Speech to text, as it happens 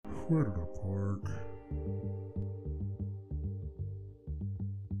Where to park?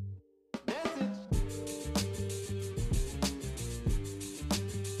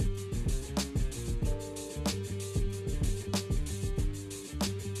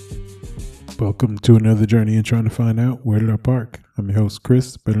 Welcome to another journey in trying to find out where did I park. I'm your host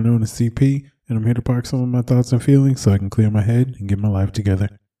Chris, better known as CP, and I'm here to park some of my thoughts and feelings so I can clear my head and get my life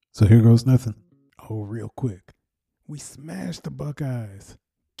together. So here goes nothing. Oh, real quick. We smashed the Buckeyes.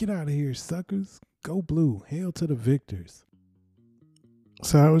 Get out of here, suckers. Go blue. Hail to the victors.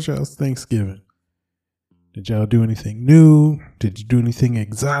 So how was y'all's Thanksgiving? Did y'all do anything new? Did you do anything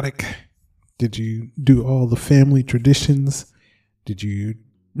exotic? Did you do all the family traditions? Did you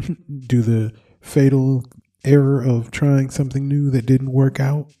do the fatal error of trying something new that didn't work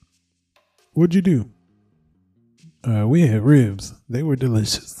out? What'd you do? We had ribs. They were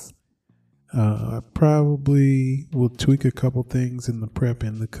delicious. I probably will tweak a couple things in the prep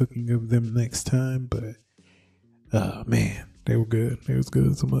and the cooking of them next time, but man, they were good. They was good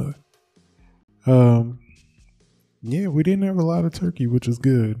as a mug. Yeah, we didn't have a lot of turkey, which was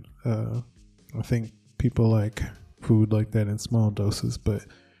good. I think people like food like that in small doses, but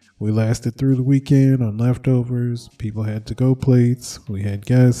we lasted through the weekend on leftovers. People had to-go plates. We had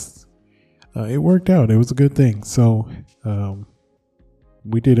guests. It worked out. It was a good thing. So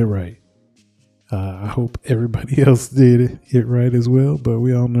we did it right. I hope everybody else did it right as well, but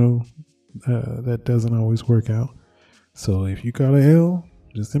we all know that doesn't always work out. So if you caught a L,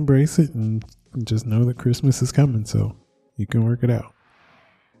 just embrace it and just know that Christmas is coming, so you can work it out.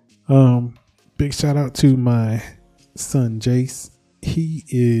 Big shout out to my son Jace. He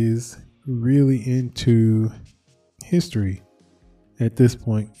is really into history at this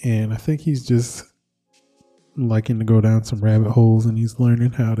point, and I think he's just liking to go down some rabbit holes, and he's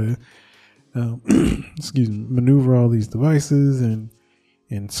learning how to maneuver all these devices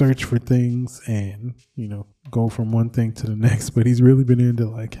and search for things and, go from one thing to the next. But he's really been into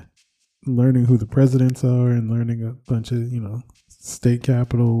like learning who the presidents are and learning a bunch of, state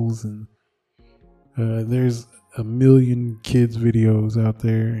capitals. And there's a million kids videos out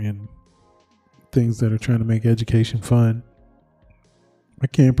there and things that are trying to make education fun. I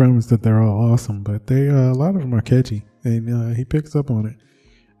can't promise that they're all awesome, but they a lot of them are catchy, and he picks up on it.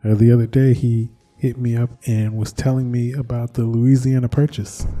 The other day, he hit me up and was telling me about the Louisiana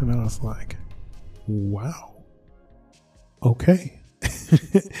Purchase. And I was like, wow. Okay.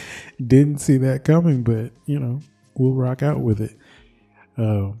 Didn't see that coming, but, we'll rock out with it.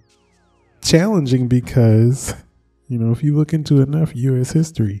 Challenging because, if you look into enough U.S.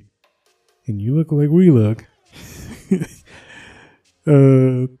 history and you look like we look,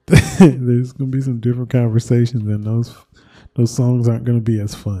 there's going to be some different conversations, and those songs aren't going to be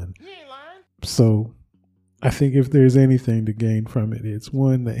as fun. So I think if there's anything to gain from it, it's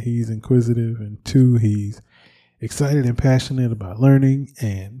one, that he's inquisitive, and two, he's excited and passionate about learning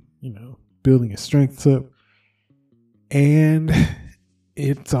and, building his strengths up. And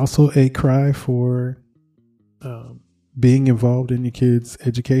it's also a cry for being involved in your kids'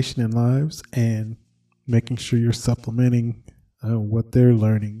 education and lives and making sure you're supplementing what they're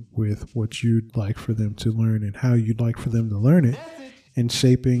learning with what you'd like for them to learn and how you'd like for them to learn it, and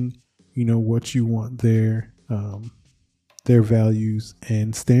shaping, what you want their values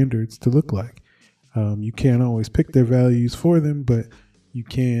and standards to look like. You can't always pick their values for them, but you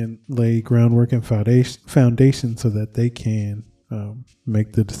can lay groundwork and foundation so that they can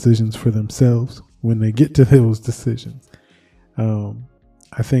make the decisions for themselves when they get to those decisions.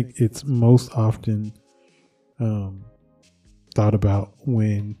 I think it's most often thought about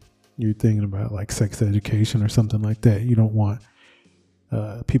when you're thinking about like sex education or something like that. You don't want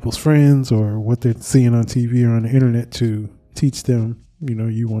people's friends or what they're seeing on TV or on the internet to teach them.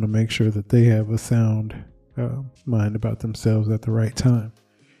 You want to make sure that they have a sound mind about themselves at the right time.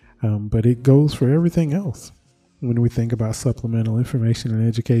 But it goes for everything else. When we think about supplemental information and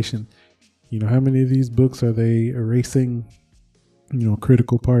education, how many of these books are they erasing,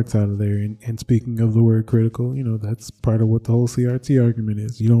 critical parts out of there? And speaking of the word critical, that's part of what the whole CRT argument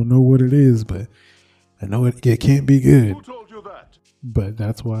is. You don't know what it is, but I know it can't be good. Who told you that? But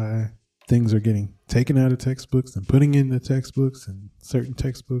that's why things are getting taken out of textbooks and putting into textbooks, and certain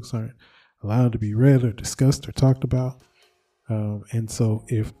textbooks aren't allowed to be read or discussed or talked about. And so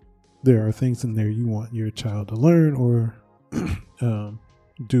if there are things in there you want your child to learn or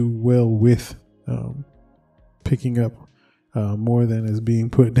do well with picking up more than is being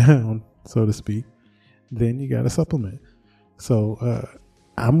put down, so to speak, then you got to supplement. So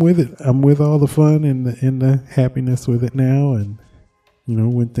I'm with it. I'm with all the fun and the happiness with it now. And,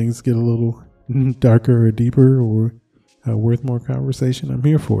 when things get a little darker or deeper or worth more conversation, I'm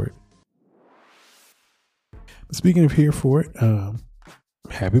here for it. Speaking of here for it,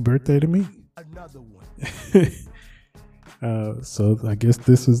 happy birthday to me. Another one. So I guess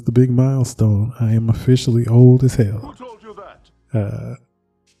this is the big milestone. I am officially old as hell. Who told you that?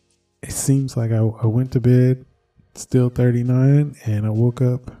 It seems like I went to bed still 39 and I woke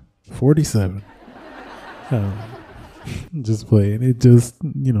up 47. Just playing. It just,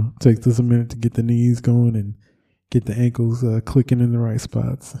 takes us a minute to get the knees going and get the ankles clicking in the right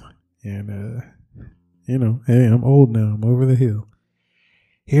spots. And, hey, I'm old now. I'm over the hill.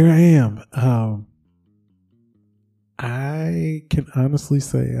 Here I am. I can honestly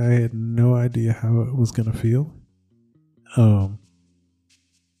say I had no idea how it was going to feel.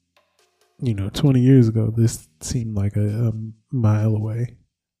 20 years ago, this seemed like a mile away.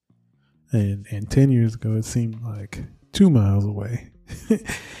 And 10 years ago, it seemed like 2 miles away.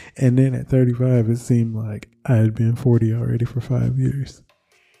 And then at 35, it seemed like I had been 40 already for 5 years.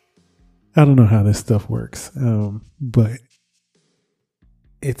 I don't know how this stuff works, but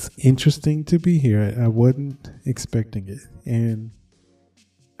it's interesting to be here. I wasn't expecting it. And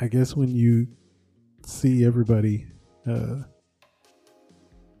I guess when you see everybody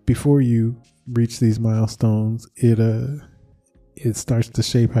before you reach these milestones, it starts to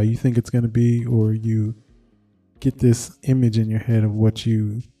shape how you think it's going to be, or you get this image in your head of what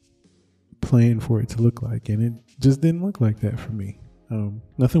you plan for it to look like. And it just didn't look like that for me.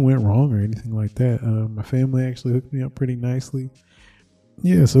 Nothing went wrong or anything like that. My family actually hooked me up pretty nicely.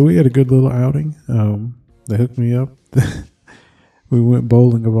 Yeah, so we had a good little outing. They hooked me up. We went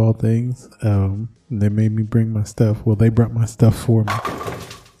bowling of all things. And they made me bring my stuff. Well, they brought my stuff for me.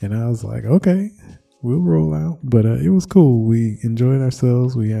 And I was like, okay, we'll roll out. But it was cool. We enjoyed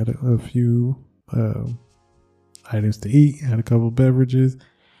ourselves. We had a few items to eat, had a couple of beverages,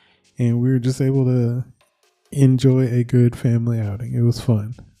 and we were just able to enjoy a good family outing. It was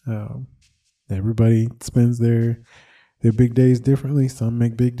fun. Everybody spends their big days differently. Some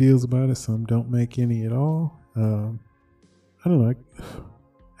make big deals about it. Some don't make any at all. I don't know.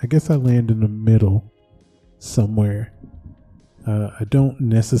 I guess I land in the middle somewhere. I don't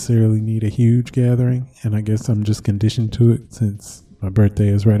necessarily need a huge gathering, and I guess I'm just conditioned to it since my birthday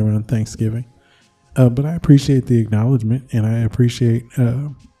is right around Thanksgiving. But I appreciate the acknowledgement, and I appreciate,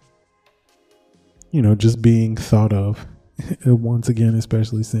 just being thought of once again,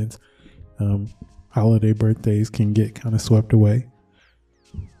 especially since holiday birthdays can get kind of swept away.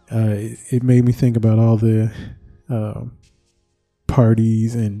 It made me think about all the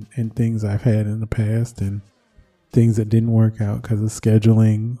parties and things I've had in the past, and things that didn't work out because of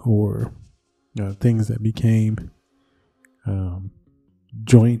scheduling, or things that became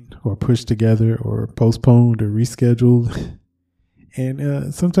joint or pushed together or postponed or rescheduled.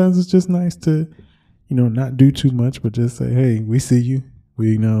 And sometimes it's just nice to, not do too much, but just say, hey, we see you,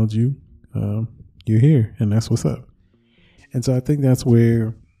 we acknowledge you, you're here, and that's what's up. And so I think that's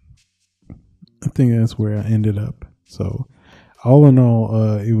where I ended up. So all in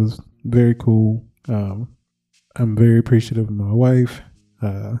all, it was very cool. I'm very appreciative of my wife,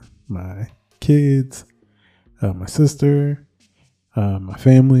 my kids, my sister, my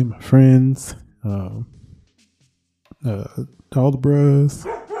family, my friends, all the bros,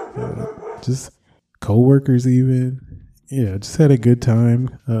 just co-workers even. Yeah, just had a good time.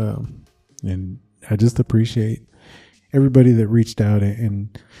 And I just appreciate everybody that reached out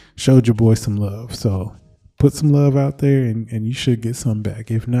and showed your boy some love. So put some love out there, and you should get some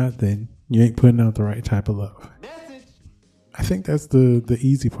back. If not, then you ain't putting out the right type of love. I think that's the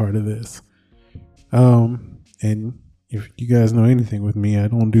easy part of this. And if you guys know anything with me, I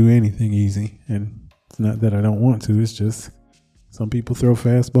don't do anything easy. And it's not that I don't want to. It's just some people throw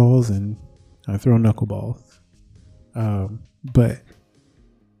fastballs and I throw knuckleballs. But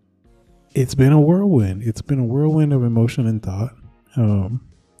it's been a whirlwind. It's been a whirlwind of emotion and thought.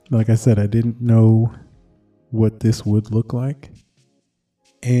 Like I said, I didn't know what this would look like.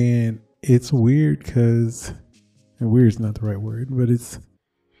 And it's weird because, and weird is not the right word, but it's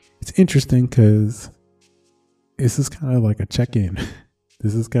interesting because this is kind of like a check-in.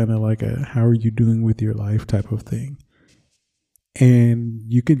 This is kind of like a how are you doing with your life type of thing. And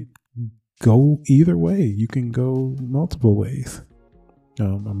you could go either way. You can go multiple ways.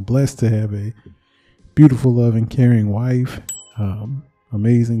 I'm blessed to have a beautiful, loving, caring wife,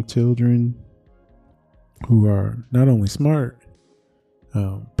 amazing children who are not only smart,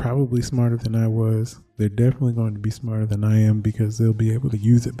 probably smarter than I was. They're definitely going to be smarter than I am because they'll be able to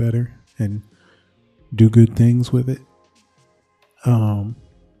use it better and do good things with it.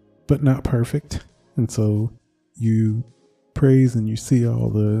 But not perfect. And so you praise and you see all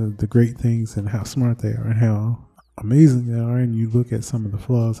the great things and how smart they are and how amazing they are. And you look at some of the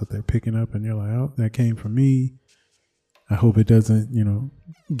flaws that they're picking up and you're like, oh, that came from me. I hope it doesn't,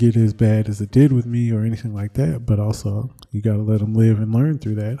 get as bad as it did with me or anything like that. But also, you got to let them live and learn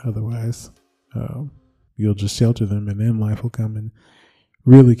through that. Otherwise, you'll just shelter them, and then life will come and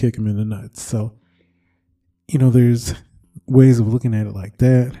really kick them in the nuts. So, there's ways of looking at it like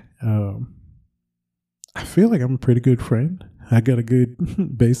that. I feel like I'm a pretty good friend. I got a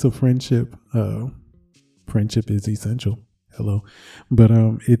good base of friendship. Friendship is essential. Hello. But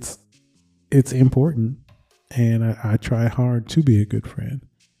it's important, and I try hard to be a good friend.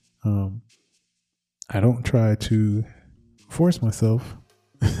 I don't try to force myself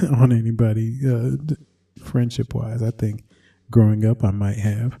on anybody, friendship wise. I think growing up I might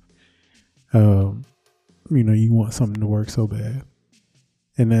have. You want something to work so bad.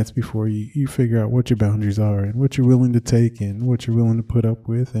 And that's before you figure out what your boundaries are and what you're willing to take and what you're willing to put up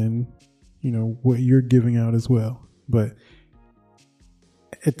with and, what you're giving out as well. But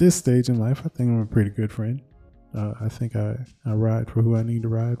at this stage in life, I think I'm a pretty good friend. I think I ride for who I need to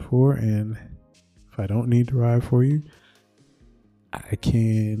ride for. And if I don't need to ride for you, I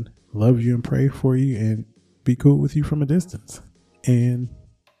can love you and pray for you and be cool with you from a distance. And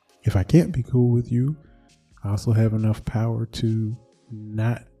if I can't be cool with you, I also have enough power to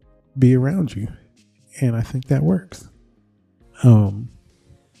not be around you. And I think that works.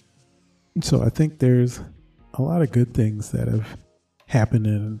 So I think there's a lot of good things that have happened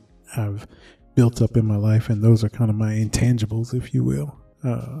and I've built up in my life. And those are kind of my intangibles, if you will.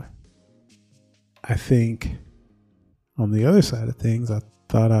 I think on the other side of things, I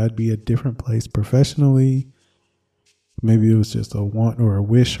thought I'd be a different place professionally. Maybe it was just a want or a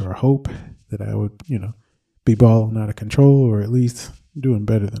wish or a hope that I would, be balling out of control or at least doing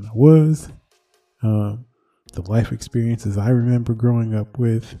better than I was. The life experiences I remember growing up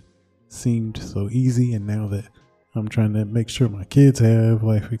with seemed so easy. And now that I'm trying to make sure my kids have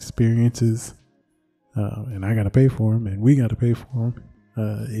life experiences, and I got to pay for them and we got to pay for them,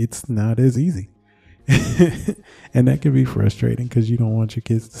 it's not as easy. And that can be frustrating because you don't want your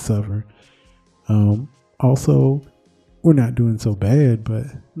kids to suffer. Also, we're not doing so bad, but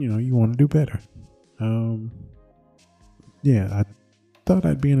you want to do better. I thought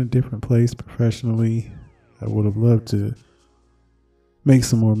I'd be in a different place professionally. I would have loved to make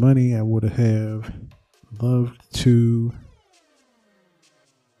some more money. I would have loved to,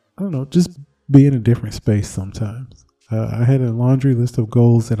 just be in a different space sometimes. I had a laundry list of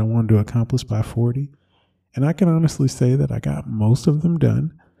goals that I wanted to accomplish by 40. And I can honestly say that I got most of them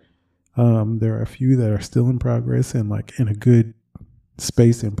done. There are a few that are still in progress and in a good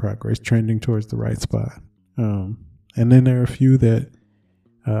space in progress, trending towards the right spot. And then there are a few that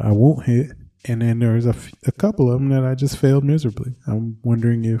I won't hit. And then there's a couple of them that I just failed miserably. I'm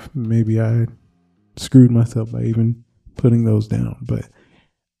wondering if maybe I screwed myself by even putting those down. But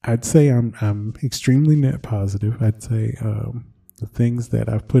I'd say I'm extremely net positive. I'd say the things that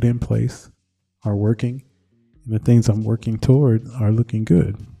I've put in place are working, and the things I'm working toward are looking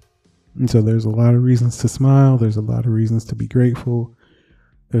good. And so there's a lot of reasons to smile. There's a lot of reasons to be grateful.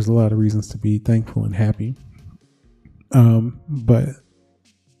 There's a lot of reasons to be thankful and happy. But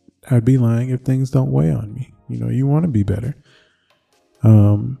I'd be lying if things don't weigh on me. You want to be better.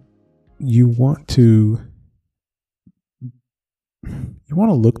 You want to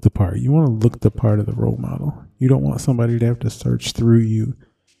look the part. You want to look the part of the role model. You don't want somebody to have to search through you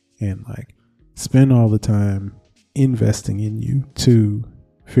and spend all the time investing in you to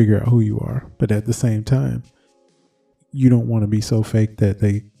figure out who you are. But at the same time, you don't want to be so fake that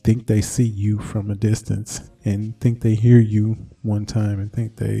they think they see you from a distance and think they hear you one time and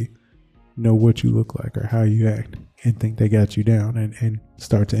think they know what you look like or how you act and think they got you down and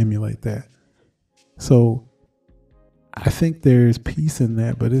start to emulate that. So I think there's peace in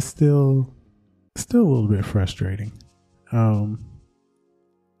that, but it's still a little bit frustrating.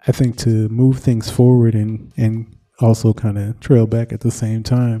 I think to move things forward and also kind of trail back at the same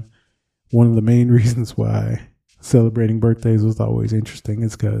time, one of the main reasons why celebrating birthdays was always interesting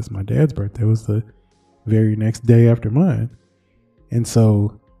is because my dad's birthday was the very next day after mine. And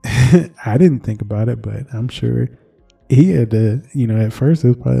so I didn't think about it, but I'm sure he had to, at first it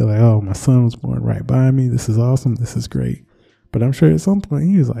was probably like, oh, my son was born right by me. This is awesome. This is great. But I'm sure at some point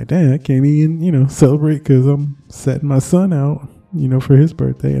he was like, dang, I can't even, celebrate because I'm setting my son out, for his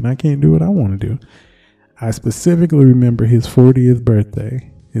birthday and I can't do what I want to do. I specifically remember his 40th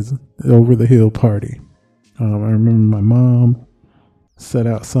birthday, his over the hill party. I remember my mom set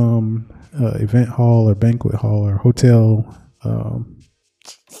out some event hall or banquet hall or hotel,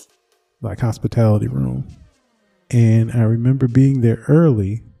 hospitality room. And I remember being there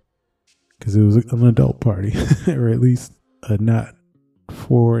early because it was an adult party or at least a not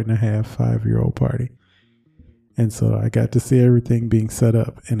 4.5, 5-year-old party. And so I got to see everything being set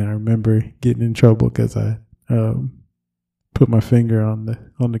up. And I remember getting in trouble because I put my finger on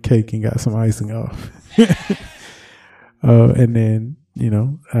the cake and got some icing off. And then,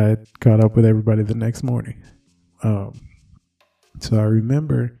 I caught up with everybody the next morning. So I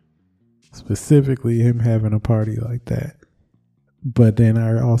remember specifically him having a party like that. But then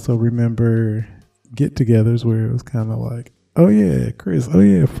I also remember get-togethers where it was kind of like, oh yeah, Chris, oh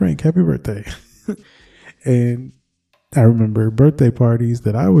yeah, Frank, happy birthday. And I remember birthday parties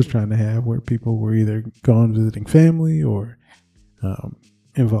that I was trying to have where people were either gone visiting family or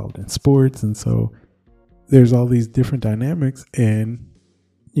involved in sports. And so there's all these different dynamics. And,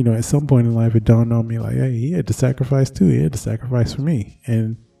 at some point in life, it dawned on me like, hey, he had to sacrifice too. He had to sacrifice for me.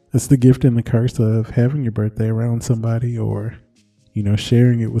 And that's the gift and the curse of having your birthday around somebody or,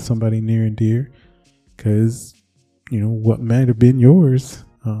 sharing it with somebody near and dear. Because, what might have been yours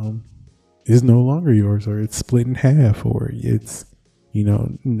is no longer yours, or it's split in half, or it's,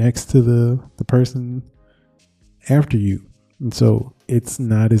 next to the person after you. And so it's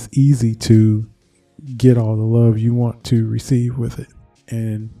not as easy to get all the love you want to receive with it.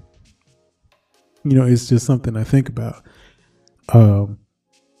 And, it's just something I think about.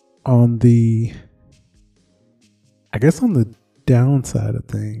 On the downside of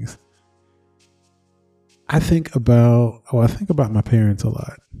things, I think about my parents a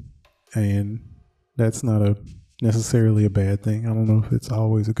lot. And that's not necessarily a bad thing. I don't know if it's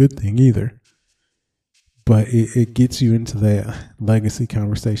always a good thing either. But it gets you into that legacy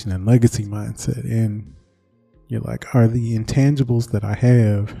conversation and legacy mindset. And you're like, are the intangibles that I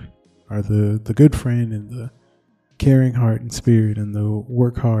have, are the good friend and the caring heart and spirit and the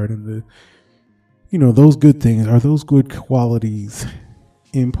work hard and the, those good things, are those good qualities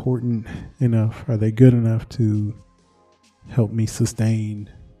important enough? Are they good enough to help me sustain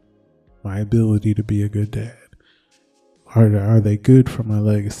my ability to be a good dad? Are they good for my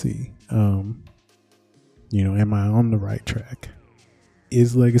legacy? Am I on the right track?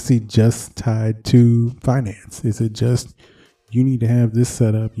 Is legacy just tied to finance? Is it just, you need to have this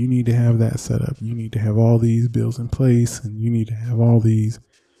set up, you need to have that set up, you need to have all these bills in place, and you need to have all these,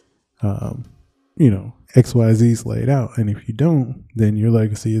 XYZs laid out. And if you don't, then your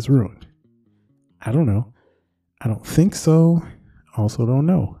legacy is ruined. I don't know. I don't think so. Also don't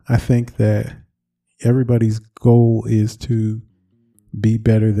know. I think that everybody's goal is to be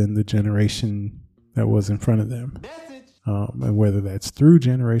better than the generation that was in front of them. And whether that's through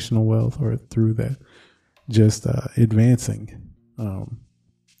generational wealth or through that just advancing.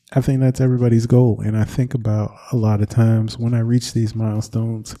 I think that's everybody's goal. And I think about a lot of times when I reach these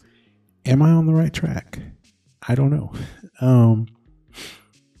milestones, am I on the right track? I don't know.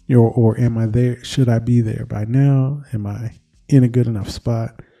 Or am I there? Should I be there by now? Am I in a good enough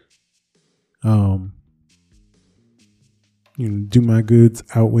spot? Do my goods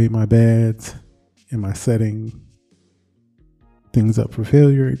outweigh my bads? Am I setting things up for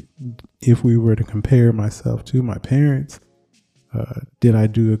failure? If we were to compare myself to my parents, did I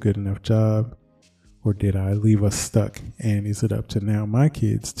do a good enough job, or did I leave us stuck? And is it up to now my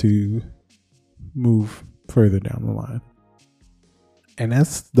kids to move further down the line? And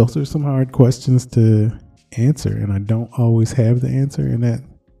those are some hard questions to answer, and I don't always have the answer. And that,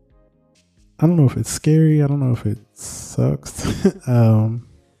 I don't know if it's scary. I don't know if it sucks.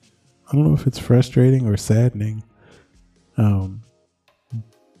 I don't know if it's frustrating or saddening.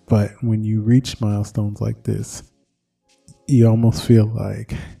 But when you reach milestones like this, you almost feel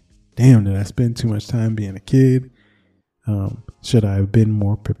like, damn, did I spend too much time being a kid? Should I have been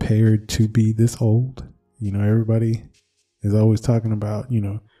more prepared to be this old? Everybody is always talking about,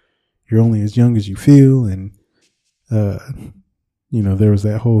 you're only as young as you feel. And, there was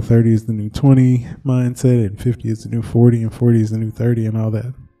that whole 30 is the new 20 mindset, and 50 is the new 40, and 40 is the new 30, and all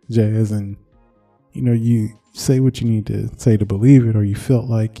that jazz. And, you say what you need to say to believe it, or you felt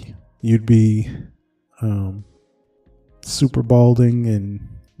like you'd be super balding and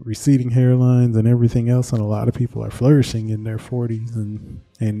receding hairlines and everything else. And a lot of people are flourishing in their 40s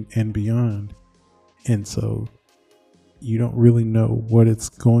and beyond. And so you don't really know what it's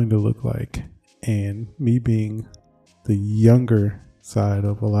going to look like. And me being the younger side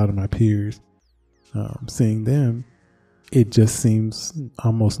of a lot of my peers, seeing them, it just seems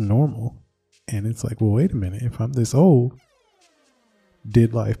almost normal. And it's like, well, wait a minute. If I'm this old,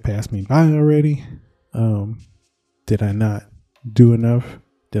 did life pass me by already? Did I not do enough?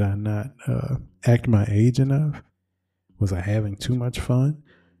 Did I not act my age enough? Was I having too much fun?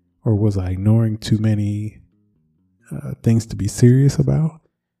 Or was I ignoring too many things to be serious about?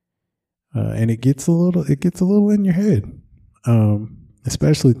 And it gets a little in your head.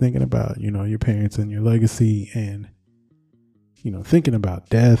 especially thinking about, your parents and your legacy, and, thinking about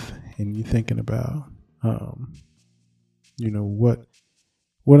death, and you thinking about,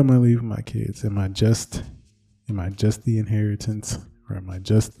 what am I leaving my kids? Am I just the inheritance, or am I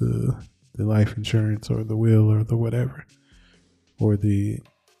just the life insurance, or the will, or the whatever, or the,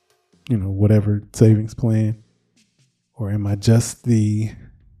 whatever savings plan, or am I just the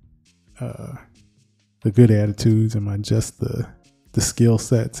good attitudes? Am I just the skill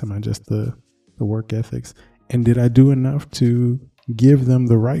sets? Am I just the work ethics? And did I do enough to give them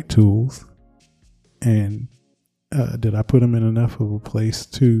the right tools? And did I put them in enough of a place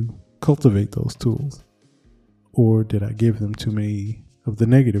to cultivate those tools? Or did I give them too many of the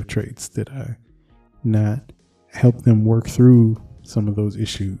negative traits? Did I not help them work through some of those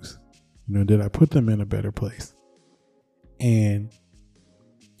issues? Did I put them in a better place? And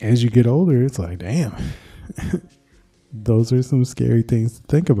as you get older, it's like, damn, those are some scary things to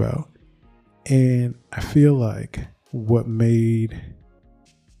think about. And I feel like what made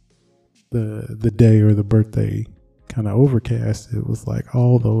the day or the birthday kind of overcast, it was like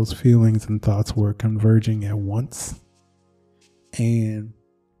all those feelings and thoughts were converging at once. And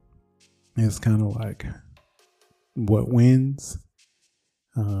it's kind of like, what wins?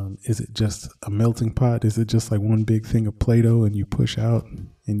 Is it just a melting pot? Is it just like one big thing of Play-Doh and you push out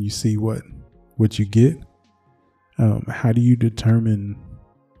and you see what you get? How do you determine,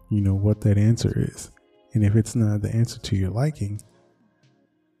 what that answer is? And if it's not the answer to your liking,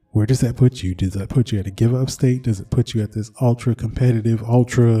 where does that put you? Does that put you at a give up state? Does it put you at this ultra competitive,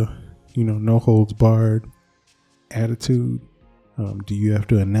 no holds barred attitude? Do you have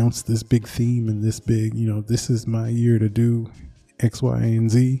to announce this big theme and this big, this is my year to do X, Y,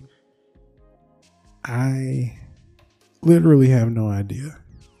 and Z? I literally have no idea.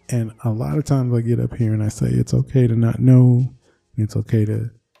 And a lot of times I get up here and I say, it's okay to not know. It's okay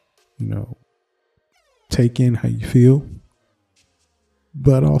to, take in how you feel.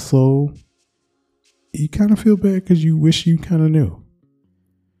 But also, you kind of feel bad because you wish you kind of knew.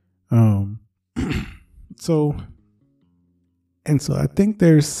 So I think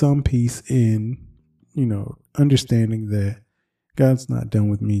there's some peace in, understanding that God's not done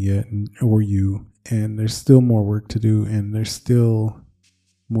with me yet, or you, and there's still more work to do, and there's still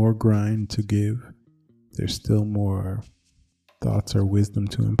more grind to give. There's still more thoughts or wisdom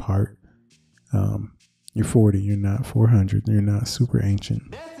to impart. You're 40, you're not 400, you're not super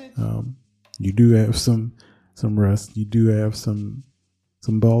ancient. You do have some rust, you do have some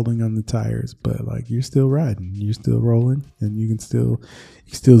balding on the tires, but like, you're still riding, you're still rolling, and you can still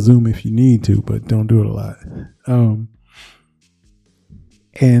zoom if you need to, but don't do it a lot.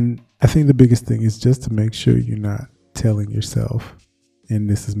 And I think the biggest thing is just to make sure you're not telling yourself, and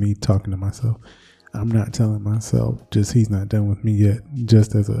this is me talking to myself, I'm not telling myself just he's not done with me yet,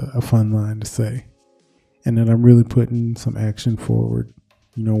 just as a fun line to say. And that I'm really putting some action forward,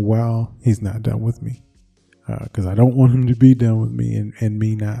 while he's not done with me. Because I don't want him to be done with me and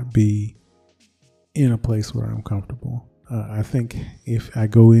me not be in a place where I'm comfortable. I think if I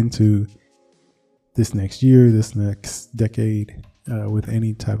go into this next year, this next decade, with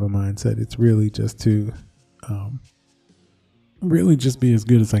any type of mindset, it's really just to really just be as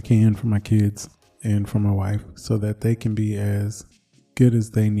good as I can for my kids and for my wife, so that they can be as good as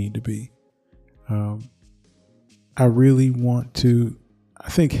they need to be. I really want to, I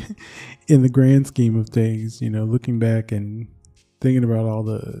think in the grand scheme of things, looking back and thinking about all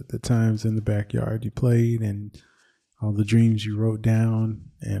the times in the backyard you played, and all the dreams you wrote down,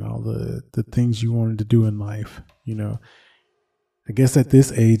 and all the things you wanted to do in life, I guess at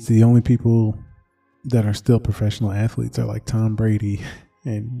this age, the only people that are still professional athletes are like Tom Brady,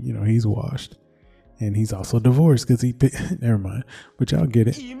 and, he's washed. And he's also divorced because never mind, but y'all get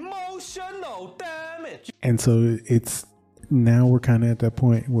it. Emotional damage. And so now we're kind of at that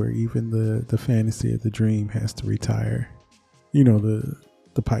point where even the fantasy of the dream has to retire,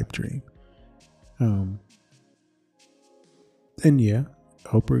 the pipe dream. And yeah,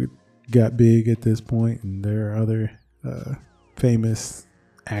 Oprah got big at this point, and there are other famous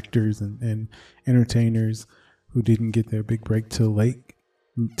actors and entertainers who didn't get their big break till late,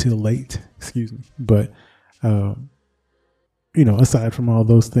 excuse me. But, aside from all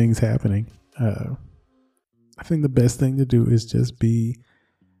those things happening, I think the best thing to do is just be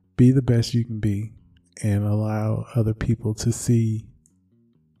the best you can be, and allow other people to see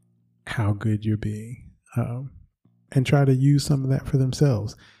how good you're being, and try to use some of that for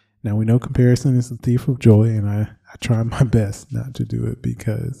themselves. Now, we know comparison is the thief of joy, and I try my best not to do it,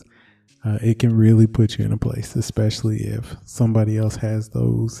 because it can really put you in a place, especially if somebody else has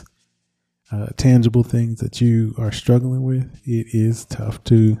those tangible things that you are struggling with, it is tough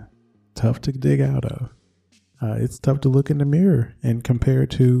to dig out of. It's tough to look in the mirror and compare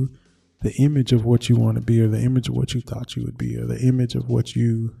to the image of what you want to be, or the image of what you thought you would be, or the image of what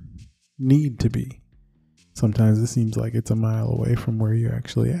you need to be. Sometimes it seems like it's a mile away from where you're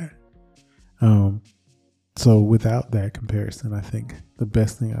actually at. So without that comparison, I think the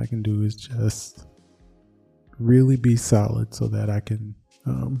best thing I can do is just really be solid so that I can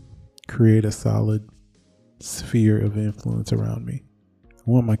create a solid sphere of influence around me. I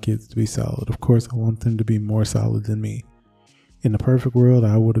want my kids to be solid. Of course, I want them to be more solid than me. In the perfect world,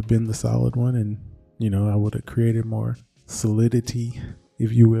 I would have been the solid one, and I would have created more solidity,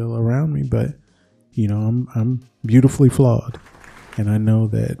 if you will, around me. But I'm beautifully flawed, and I know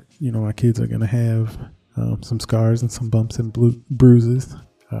that my kids are gonna have some scars and some bumps and bruises,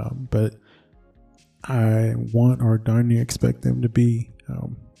 but I want, or darn near expect, them to be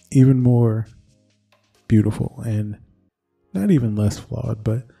even more beautiful, and not even less flawed,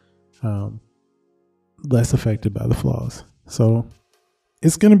 but less affected by the flaws. So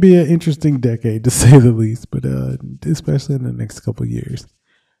it's going to be an interesting decade, to say the least, but especially in the next couple of years.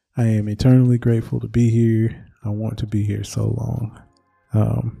 I am eternally grateful to be here. I want to be here so long.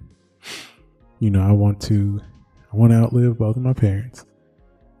 I want to outlive both of my parents.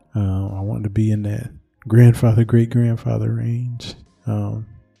 I want to be in that grandfather, great grandfather range. I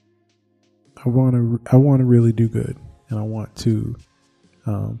want to really do good, and I want to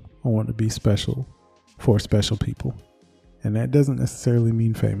be special for special people. And that doesn't necessarily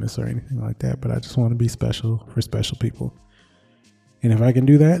mean famous or anything like that, but I just want to be special for special people. And if I can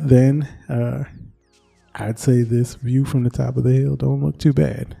do that, then I'd say this view from the top of the hill don't look too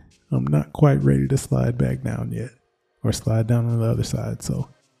bad. I'm not quite ready to slide back down yet, or slide down on the other side. So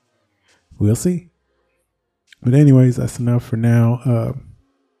we'll see. But anyways, that's enough for now.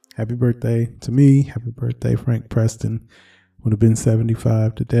 Happy birthday to me. Happy birthday, Frank Preston. Would have been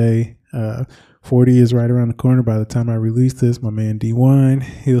 75 today. 40 is right around the corner. By the time I release this, my man D-Wine,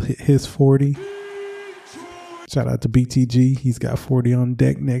 he'll hit his 40. Shout out to BTG. He's got 40 on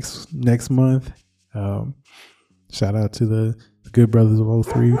deck next month. Shout out to the good brothers of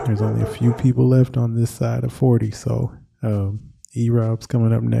 03. There's only a few people left on this side of 40. So E-Rob's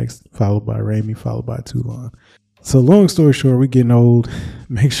coming up next, followed by Ramey, followed by Toulon. So long story short, we're getting old.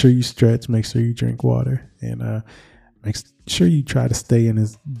 Make sure you stretch. Make sure you drink water. And make sure you try to stay in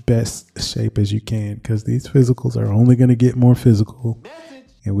as best shape as you can, because these physicals are only going to get more physical,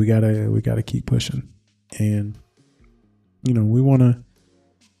 and we gotta keep pushing. And we want to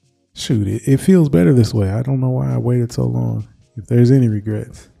shoot. It feels better this way. I don't know why I waited so long. If there's any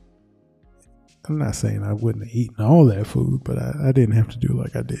regrets, I'm not saying I wouldn't have eaten all that food, but I didn't have to do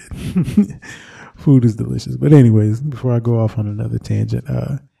like I did. Food is delicious. But anyways, before I go off on another tangent,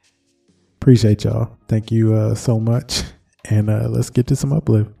 appreciate y'all. Thank you so much. And let's get to some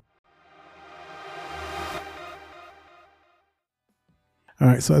uplift. All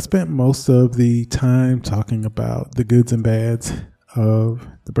right, so I spent most of the time talking about the goods and bads of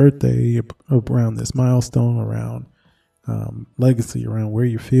the birthday, around this milestone, around legacy, around where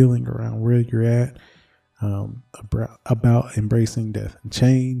you're feeling, around where you're at, about embracing death and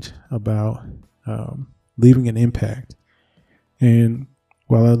change, about leaving an impact. And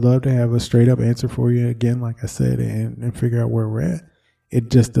while I'd love to have a straight up answer for you, again, like I said, and figure out where we're at, it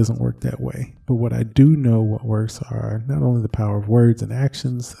just doesn't work that way. But what I do know what works are not only the power of words and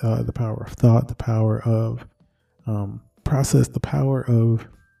actions, the power of thought, the power of process, the power of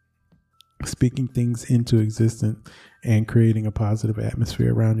speaking things into existence and creating a positive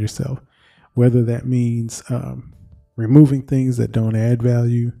atmosphere around yourself. Whether that means removing things that don't add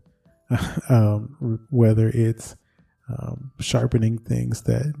value, whether it's sharpening things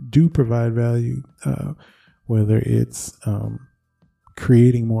that do provide value, whether it's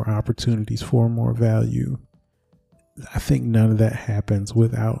creating more opportunities for more value. I think none of that happens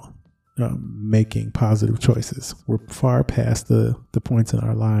without making positive choices. We're far past the points in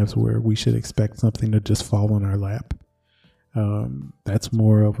our lives where we should expect something to just fall in our lap. That's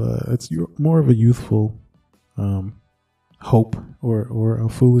more of a youthful hope or a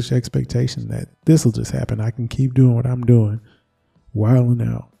foolish expectation that this will just happen. I can keep doing what I'm doing, wilding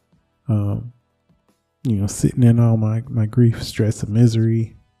out, sitting in all my grief, stress, and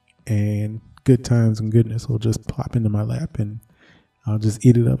misery, and good times and goodness will just plop into my lap, and I'll just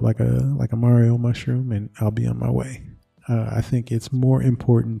eat it up like a Mario mushroom, and I'll be on my way. I think it's more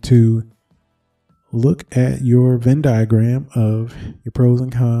important to look at your Venn diagram of your pros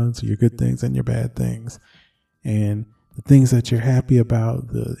and cons, your good things and your bad things, and the things that you're happy about,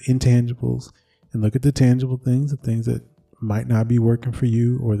 the intangibles, and look at the tangible things, the things that might not be working for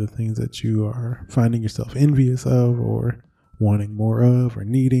you, or the things that you are finding yourself envious of or wanting more of or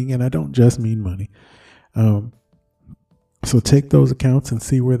needing. And I don't just mean money. So take those accounts and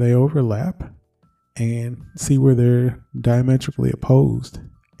see where they overlap and see where they're diametrically opposed,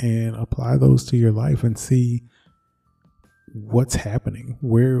 and apply those to your life and see what's happening.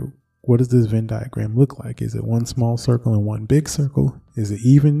 What does this Venn diagram look like? Is it one small circle and one big circle? Is it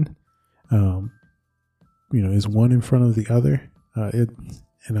even? Is one in front of the other?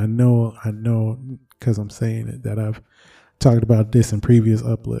 And I know, because I'm saying it, that I've talked about this in previous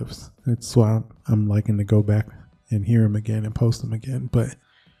uplifts. That's why I'm liking to go back and hear them again and post them again. But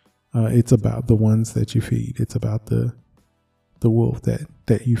it's about the ones that you feed. It's about the wolf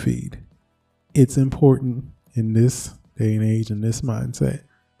that you feed. It's important in this day and age, in this mindset,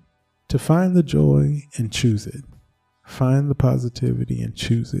 to find the joy and choose it. Find the positivity and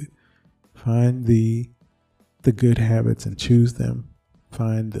choose it. Find the good habits and choose them.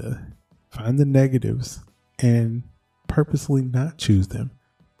 Find the negatives and purposely not choose them.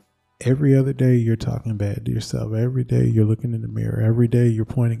 Every other day you're talking bad to yourself. Every day you're looking in the mirror. Every day you're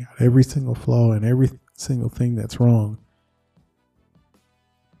pointing out every single flaw and every single thing that's wrong.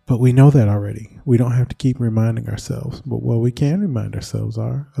 But we know that already. We don't have to keep reminding ourselves. But what we can remind ourselves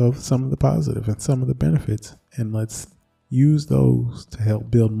are of some of the positive and some of the benefits. And let's use those to help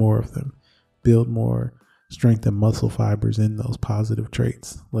build more of them. Build more strength and muscle fibers in those positive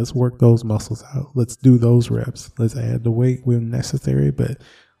traits. Let's work those muscles out. Let's do those reps. Let's add the weight when necessary, but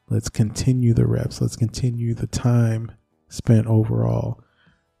let's continue the reps. Let's continue the time spent overall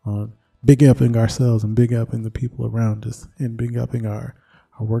on big upping ourselves and big upping the people around us, and big upping our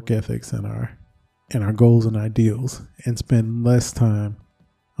work ethics and our goals and ideals, and spend less time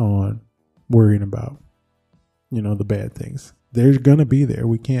on worrying about, the bad things. They're going to be there.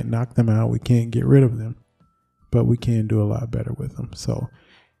 We can't knock them out. We can't get rid of them, but we can do a lot better with them. So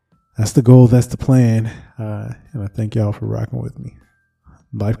that's the goal. That's the plan. And I thank y'all for rocking with me.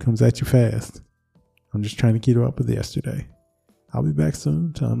 Life comes at you fast. I'm just trying to keep up with yesterday. I'll be back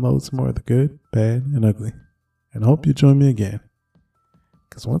soon to unload some more of the good, bad, and ugly. And I hope you join me again.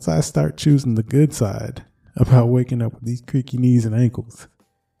 Because once I start choosing the good side about waking up with these creaky knees and ankles,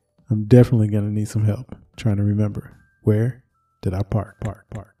 I'm definitely going to need some help trying to remember, where did I park?